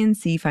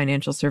PNC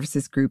Financial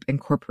Services Group,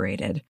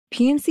 Incorporated.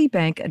 PNC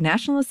Bank, a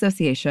National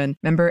Association,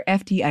 member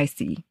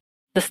FDIC.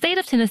 The state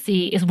of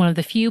Tennessee is one of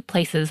the few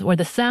places where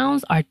the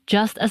sounds are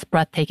just as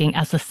breathtaking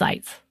as the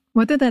sights.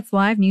 Whether that's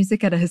live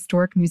music at a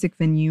historic music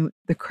venue,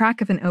 the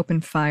crack of an open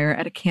fire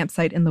at a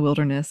campsite in the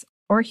wilderness,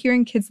 or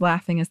hearing kids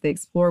laughing as they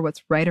explore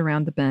what's right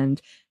around the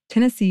bend,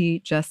 Tennessee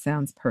just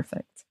sounds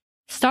perfect.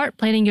 Start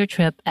planning your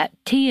trip at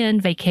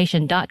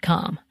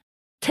tnvacation.com.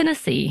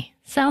 Tennessee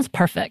sounds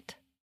perfect.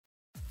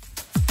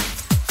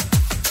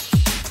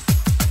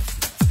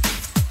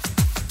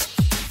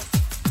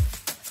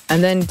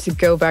 And then to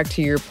go back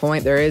to your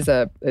point, there is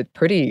a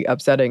pretty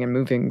upsetting and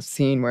moving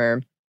scene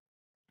where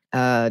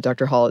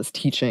Dr. Hall is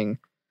teaching,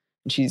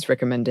 and she's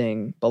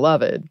recommending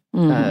Beloved,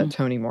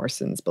 Toni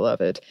Morrison's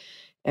Beloved.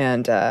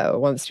 And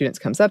one of the students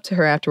comes up to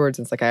her afterwards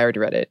and it's like, I already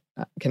read it.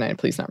 Can I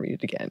please not read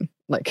it again?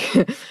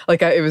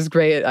 It was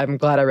great. I'm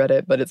glad I read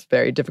it, but it's a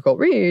very difficult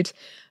read.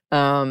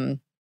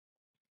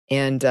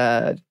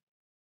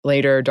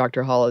 Later,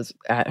 Dr. Hall is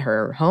at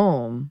her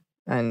home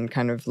and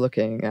kind of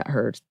looking at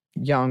her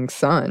young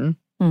son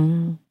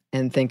and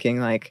thinking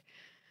like,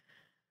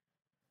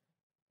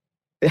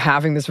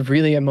 having this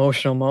really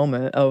emotional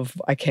moment of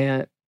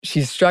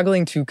she's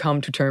struggling to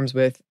come to terms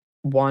with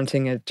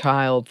wanting a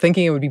child,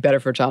 thinking it would be better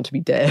for a child to be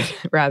dead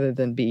rather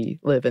than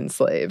live in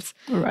slaves.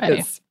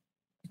 Right.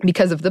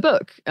 Because of the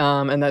book.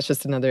 And that's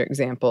just another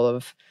example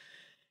of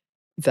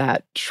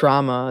that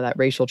trauma, that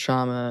racial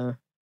trauma,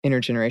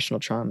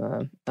 intergenerational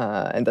trauma,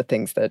 and the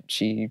things that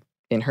she,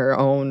 in her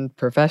own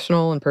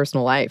professional and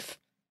personal life,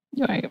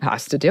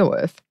 has to deal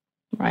with.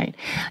 Right.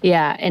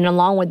 Yeah. And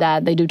along with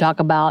that, they do talk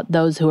about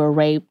those who are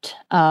raped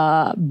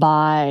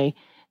by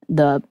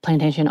the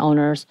plantation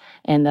owners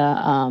and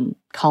the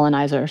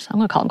colonizers. I'm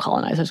going to call them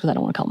colonizers because I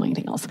don't want to call them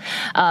anything else.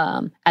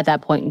 At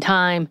that point in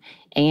time,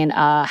 and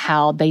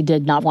how they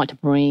did not want to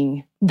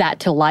bring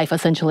that to life,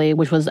 essentially,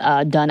 which was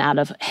done out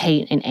of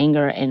hate and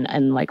anger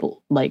and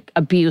like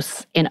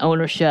abuse and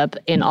ownership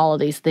in all of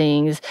these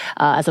things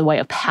as a way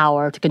of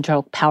power to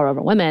control power over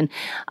women.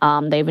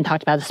 They even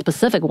talked about a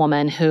specific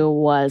woman who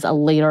was a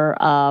leader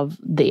of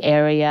the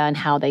area and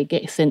how they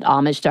sent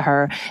homage to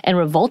her and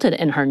revolted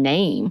in her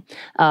name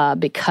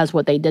because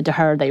what they did to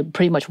her, they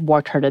pretty much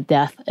worked her to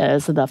death,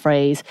 is the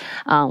phrase,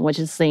 which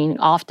is seen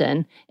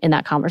often in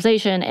that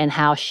conversation, and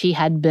how she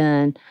had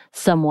been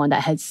someone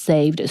that had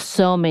saved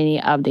so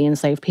many of the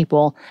enslaved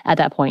people at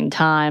that point in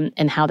time,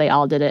 and how they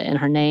all did it in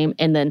her name.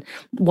 And then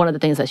one of the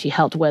things that she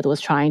helped with was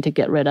trying to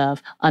get rid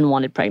of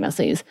unwanted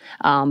pregnancies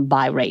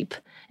by rape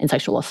and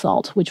sexual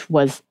assault, which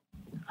was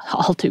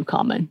all too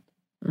common.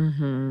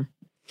 Mm-hmm.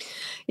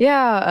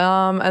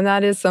 Yeah, and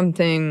that is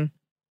something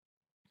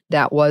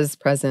that was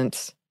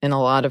present in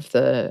a lot of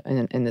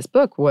in this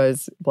book,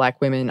 was Black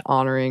women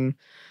honoring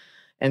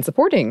and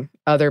supporting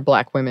other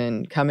Black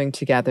women coming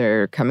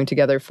together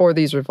for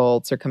these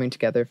revolts or coming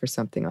together for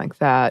something like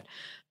that.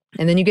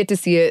 And then you get to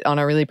see it on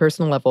a really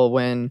personal level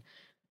when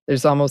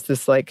there's almost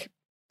this like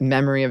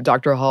memory of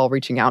Dr. Hall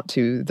reaching out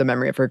to the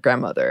memory of her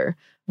grandmother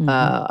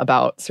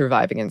about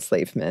surviving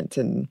enslavement.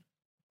 And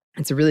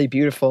it's a really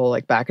beautiful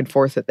like back and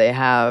forth that they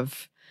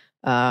have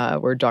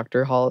where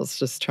Dr. Hall is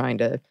just trying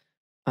to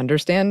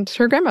understand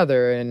her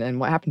grandmother and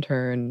what happened to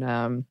her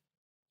and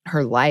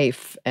her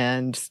life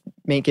and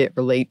make it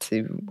relate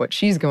to what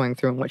she's going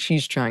through and what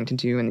she's trying to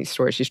do in these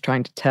stories she's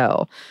trying to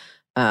tell.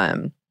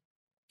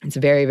 It's a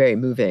very, very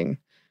moving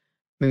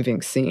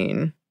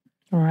scene.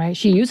 Right.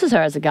 She uses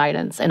her as a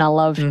guidance. And I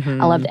loved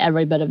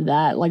every bit of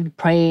that, like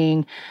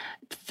praying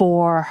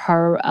for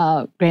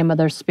her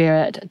grandmother's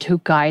spirit to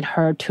guide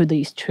her to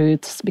these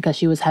truths, because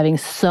she was having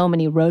so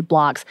many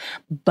roadblocks,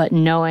 but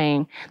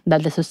knowing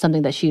that this is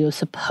something that she was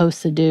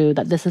supposed to do,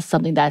 that this is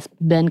something that's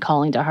been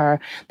calling to her,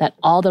 that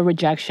all the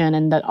rejection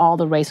and that all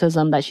the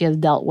racism that she has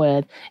dealt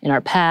with in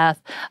her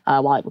path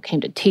while it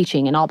came to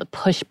teaching and all the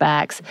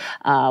pushbacks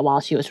while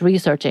she was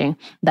researching,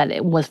 that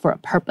it was for a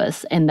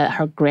purpose, and that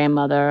her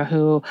grandmother,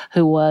 who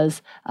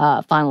was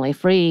finally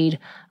freed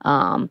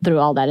through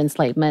all that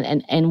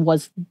enslavement and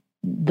was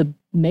the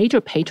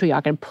major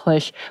patriarch and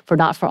push for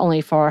not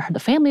only for the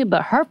family,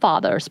 but her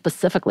father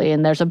specifically.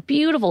 And there's a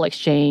beautiful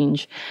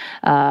exchange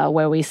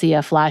where we see a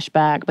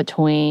flashback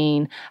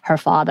between her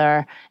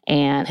father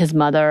and his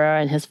mother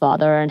and his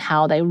father and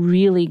how they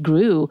really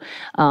grew.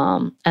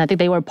 And I think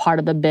they were part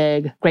of the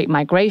big Great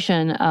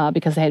Migration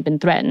because they had been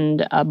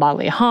threatened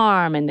bodily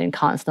harm and then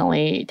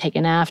constantly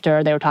taken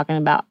after. They were talking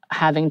about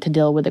having to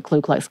deal with the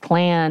Ku Klux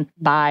Klan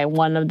by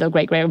one of the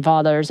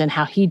great-grandfathers and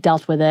how he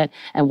dealt with it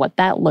and what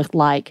that looked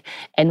like,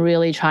 and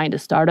really trying to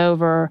start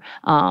over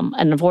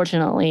and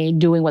unfortunately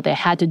doing what they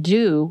had to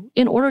do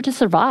in order to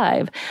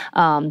survive,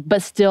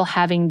 but still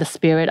having the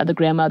spirit of the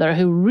grandmother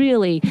who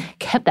really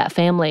kept that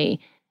family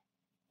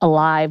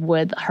alive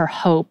with her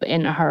hope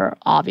and her,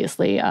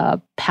 obviously,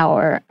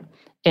 power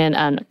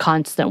and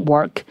constant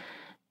work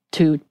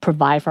to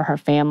provide for her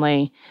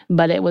family.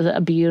 But it was a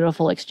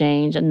beautiful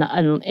exchange and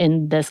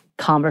in this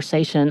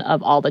conversation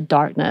of all the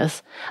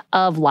darkness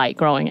of light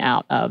growing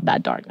out of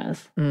that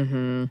darkness.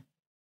 Mm-hmm.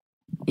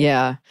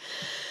 Yeah,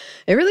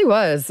 it really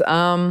was.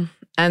 And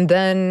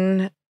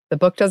then the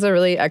book does a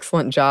really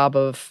excellent job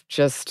of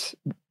just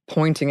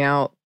pointing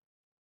out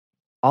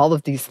all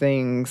of these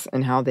things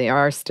and how they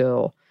are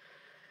still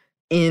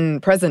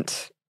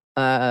present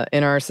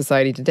in our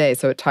society today.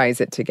 So it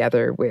ties it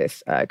together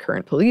with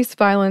current police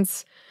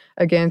violence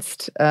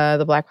against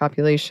the Black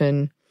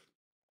population,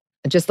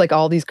 just like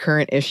all these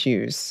current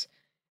issues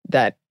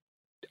that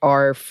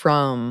are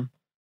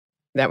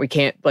that we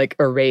can't like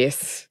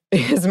erase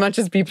as much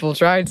as people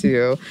try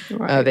to,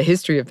 Right. The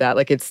history of that,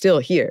 like it's still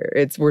here.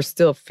 We're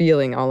still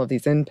feeling all of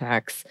these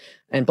impacts,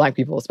 and Black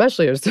people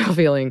especially are still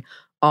feeling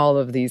all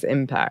of these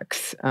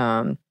impacts.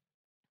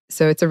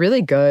 So it's a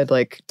really good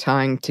like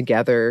tying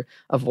together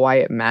of why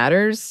it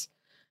matters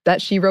that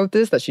she wrote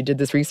this, that she did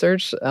this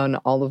research on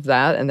all of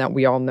that, and that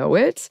we all know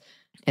it,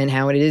 and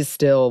how it is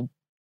still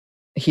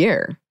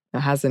here. It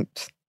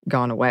hasn't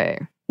gone away.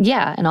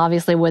 Yeah, and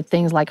obviously with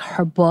things like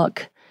her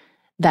book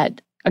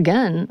that,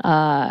 again,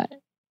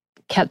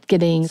 kept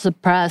getting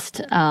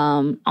suppressed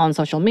on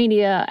social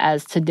media,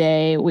 as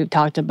today we've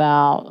talked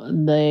about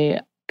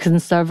the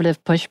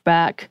conservative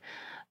pushback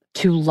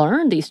to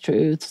learn these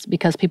truths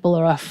because people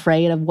are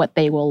afraid of what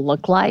they will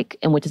look like,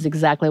 and which is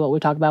exactly what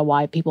we talk about,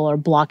 why people are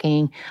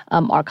blocking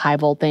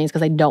archival things, because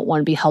they don't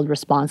want to be held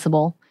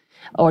responsible,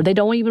 or they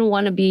don't even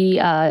want to be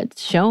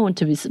shown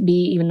to be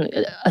even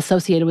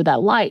associated with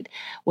that light,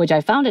 which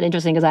I found it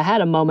interesting because I had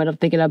a moment of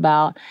thinking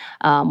about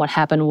what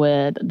happened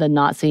with the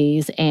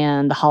Nazis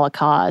and the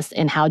Holocaust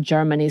and how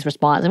Germany's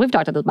response, and we've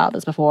talked about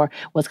this before,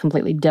 was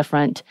completely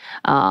different.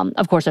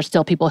 Of course, there's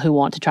still people who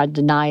want to try to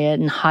deny it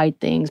and hide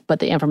things,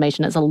 but the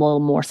information is a little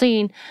more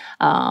seen.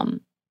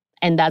 And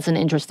that's an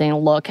interesting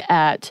look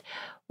at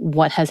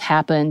what has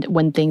happened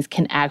when things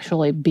can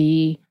actually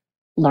be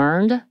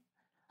learned.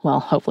 Well,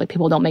 hopefully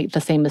people don't make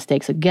the same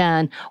mistakes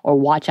again or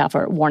watch out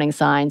for warning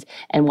signs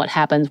and what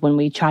happens when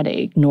we try to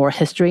ignore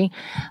history.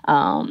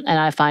 And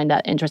I find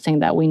that interesting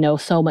that we know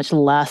so much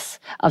less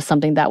of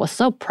something that was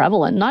so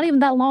prevalent, not even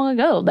that long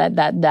ago,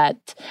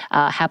 that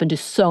happened to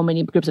so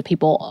many groups of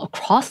people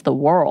across the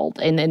world.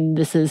 And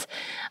this is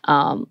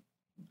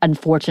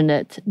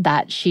unfortunate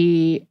that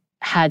she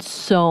had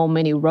so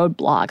many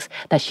roadblocks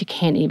that she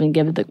can't even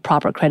give the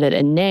proper credit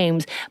and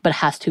names, but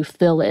has to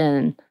fill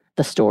in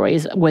the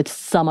stories with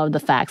some of the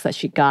facts that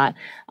she got,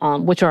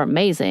 which are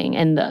amazing.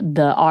 And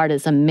the art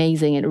is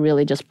amazing. It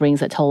really just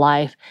brings it to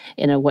life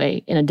in a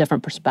way, in a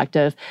different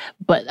perspective.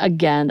 But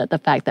again, that the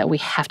fact that we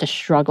have to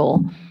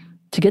struggle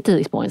to get to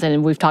these points.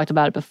 And we've talked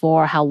about it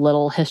before, how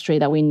little history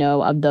that we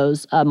know of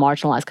those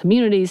marginalized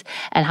communities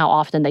and how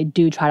often they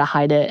do try to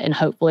hide it. And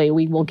hopefully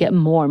we will get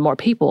more and more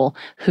people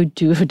who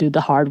do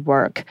the hard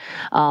work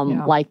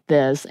like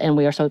this. And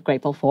we are so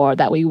grateful for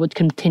that. We would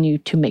continue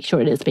to make sure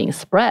it is being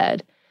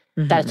spread.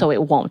 That so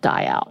it won't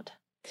die out.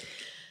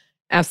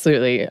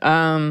 Absolutely.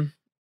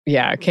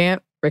 I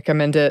can't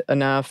recommend it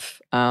enough.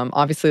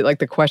 Obviously, like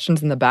the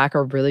questions in the back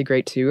are really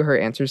great too. Her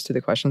answers to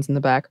the questions in the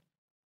back,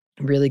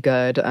 really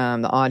good.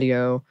 The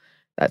audio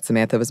that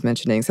Samantha was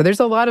mentioning. So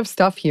there's a lot of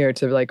stuff here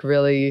to like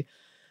really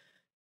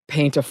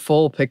paint a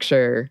full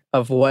picture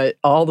of what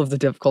all of the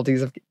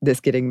difficulties of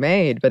this getting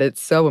made. But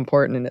it's so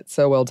important and it's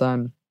so well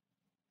done.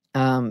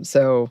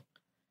 So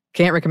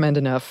can't recommend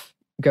enough.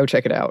 Go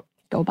check it out.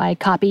 Go buy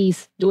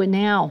copies. Do it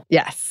now.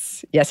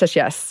 Yes.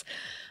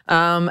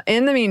 In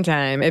the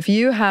meantime, if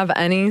you have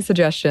any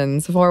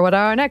suggestions for what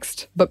our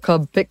next book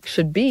club pick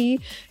should be,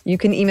 you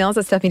can email us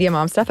at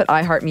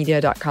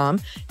stuffmediamomstuff@iheartmedia.com.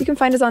 You can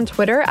find us on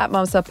Twitter at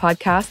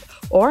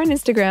momstuffpodcast or on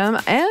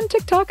Instagram and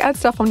TikTok at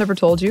Stuff Mom Never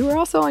Told You. We're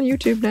also on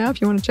YouTube now if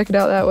you want to check it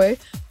out that way.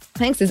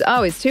 Thanks as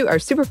always to our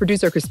super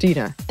producer,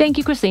 Christina. Thank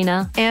you,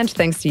 Christina. And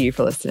thanks to you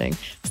for listening.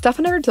 Stuff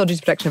I Never Told You is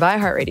a production of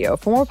iHeartRadio.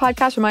 For more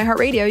podcasts from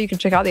iHeartRadio, you can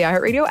check out the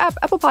iHeartRadio app,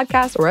 Apple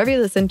Podcasts, or wherever you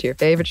listen to your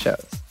favorite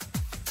shows.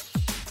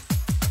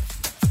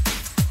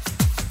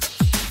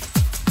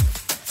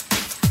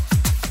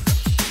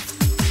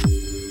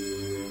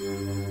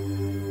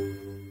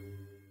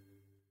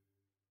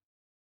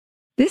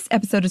 This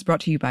episode is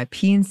brought to you by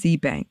PNC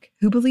Bank,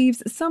 who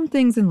believes some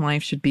things in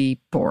life should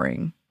be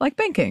boring, like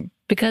banking.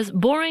 Because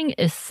boring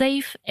is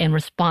safe and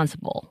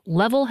responsible,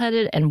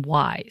 level-headed and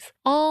wise.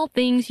 All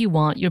things you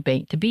want your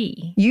bank to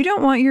be. You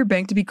don't want your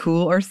bank to be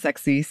cool or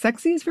sexy.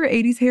 Sexy is for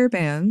 80s hair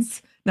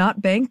bands,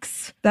 not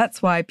banks.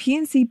 That's why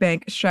PNC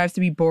Bank strives to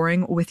be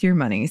boring with your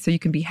money so you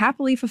can be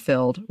happily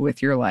fulfilled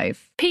with your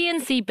life.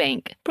 PNC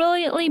Bank,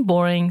 brilliantly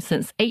boring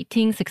since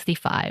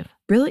 1865.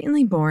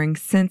 Brilliantly Boring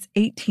Since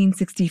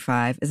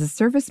 1865 is a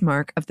service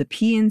mark of the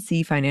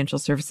PNC Financial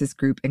Services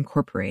Group,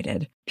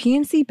 Incorporated.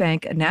 PNC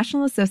Bank, a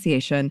National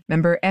Association,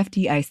 member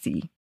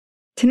FDIC.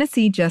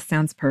 Tennessee just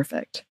sounds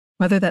perfect.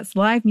 Whether that's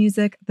live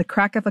music, the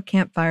crack of a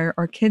campfire,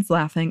 or kids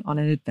laughing on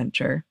an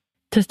adventure.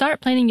 To start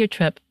planning your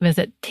trip,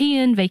 visit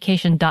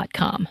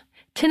tnvacation.com.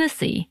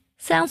 Tennessee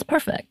sounds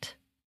perfect.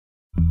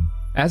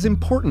 As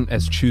important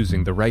as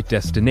choosing the right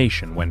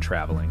destination when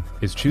traveling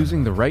is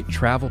choosing the right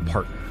travel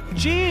partner.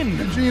 Gene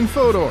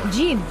Fodor.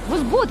 Gene,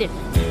 was good.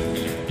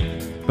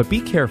 But be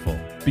careful,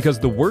 because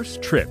the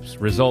worst trips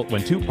result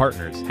when two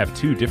partners have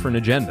two different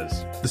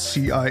agendas. The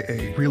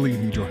CIA really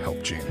need your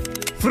help, Gene.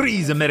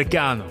 Freeze,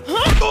 Americano.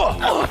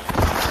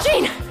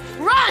 Gene,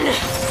 run!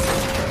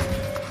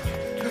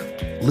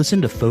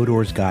 Listen to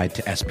Fodor's Guide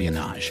to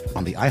Espionage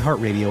on the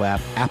iHeartRadio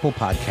app, Apple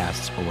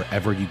Podcasts, or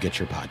wherever you get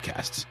your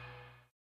podcasts.